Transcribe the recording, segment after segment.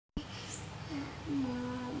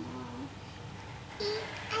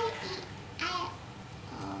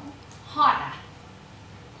ฮอตอ่ะ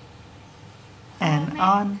แอนอ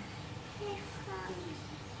อน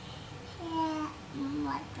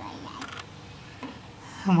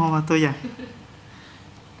มอมาตัวใหญ่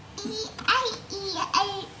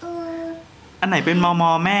อันไหนเป็นมอ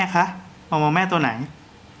แม่คะมอแม่ตัวไหน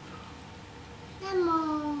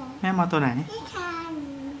แม่มอตัวไหน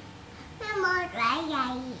แม่มอตัวใหญ่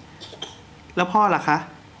แล้วพ่อล่ะคะ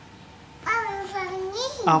พ่ออยู่ฝั่งนี้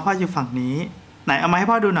อ๋อพ่ออยู่ฝั่งนี้ไหนเอามาให้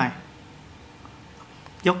พ่อดูหน่อย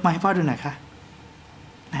ยกมาให้พ่อดูหน่อยค่ะ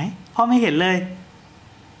ไหนพ่อไม่เห็นเลย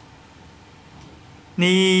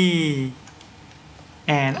นี่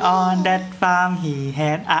and on that farm he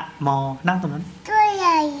had a mall นั่งตรงนั้นตัวให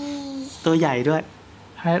ญ่ด้วย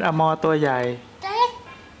had a mall ตัวใหญ่ตัวเล็ก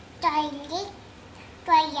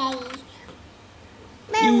ตัวใหญ่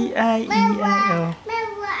แม่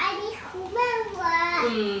วัวอันนี้คือแม่วัว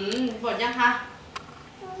หมดยังคะ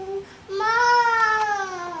แม่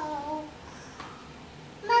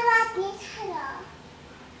วัวนี่ใช่เหรอ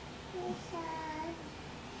ไม่ใช่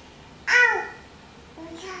อ้าวไ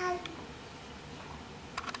ม่ใช่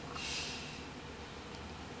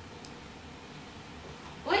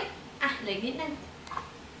อุ๊ยอ่ะเหลือนิดนึง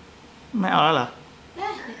ไม่เอาแล้วเหรอ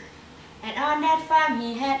And on that farm he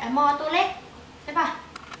had a mall ตัวเล็กใช่ป่ะ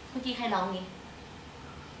เมื่อกี้ใครร้องนี้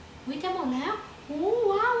วิจะหมดแล้วโอ้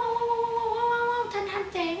ว้าวทัน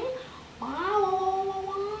เจ๋งว้าว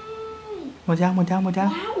หมดยังว้า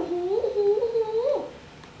วโอ้โห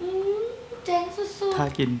เจ๋งสุดๆถ้า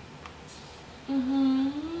กิน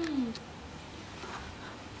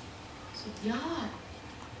สุดยอด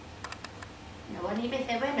เดี๋ยววันนี้ไปเซ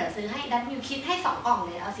เว่นเดี๋ยวซื้อให้ดันมิวคิดให้2 กล่องเ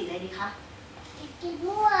ลยเอาสีอะไรดีคะกิน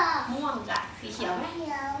ม่วงจ้ะสีเขียวไหม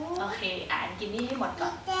โอเคกินนี่ให้หมดก่อ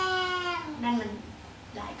นนั่นมัน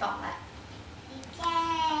หลายกล่องละ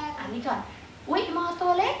อันนี้ก่อนอุ๊ยมอตั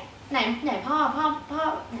วเล็กไหนพ่อ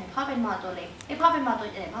ไหนพ่อเป็นมอตัวเล็กไอพ่อเป็นมอตัว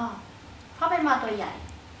ใหญ่พ่อเป็นมอตัวใหญ่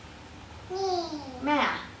นี่แม่อ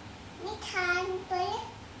ะนิทานตัวเล็ก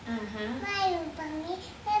แม่อยู่ตรงนี้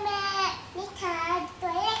แม่นิทานตั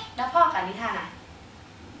วเล็กแล้วพ่อกับนิทานอะ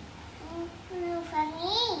อยู่ฝั่ง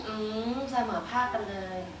นี้เสมอภาคกันเล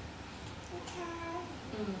ยนิทาน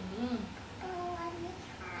นิท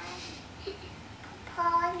านพ่อ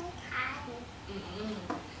นิทาน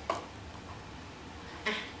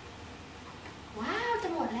ว้าวจะ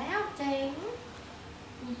หมดแล้วเจ๋ง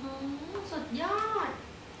สุดยอด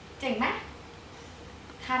เจ๋งไหม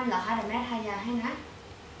คันเหรอคะเดี๋ยวแม่ทายาให้นะ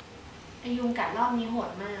ไอยุงกัดรอบนี้โหด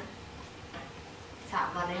มาก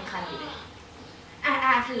3 วันยังคันอยู่เลย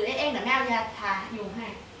ถือเองเดี๋ยวแม่เอายาทายุงให้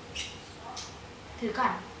ถือก่อ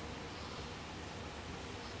น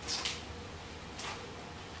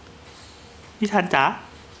พี่ทันจ๋า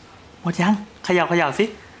หมดยังเขย่าสิ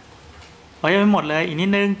เอายังไม่หมดเลยอีกนิด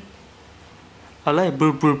นึงเอาเลยบลู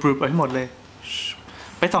เอาให้หมดเลย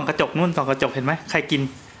ไปส่องกระจกนู่นส่องกระจกเห็นไหมใครกิน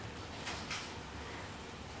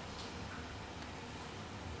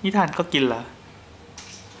นิทานก็กินเหรอ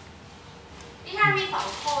นิทานมี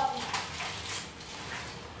2 คน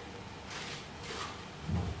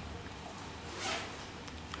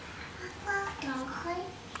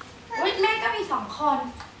อุ๊ยแม่ก็มี2 คน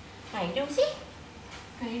ไหนดูสิ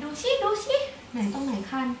ไหนตรงไหน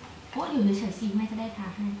คันโอ้อยู่เฉยๆสิแม่จะได้ทา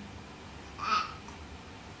ให้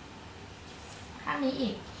ข้างนี้อี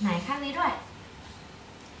กไหนข้างนี้ด้วย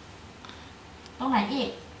ตรงไหนอีก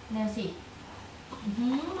เร็วสิ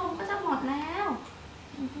ลมก็จะหมดแล้ว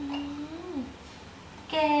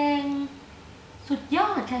เก่งสุดยอ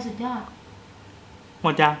ดแค่สุดยอดหม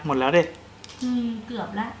ดยังหมดแล้วเด็กเกือบ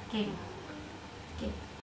ละเก่ง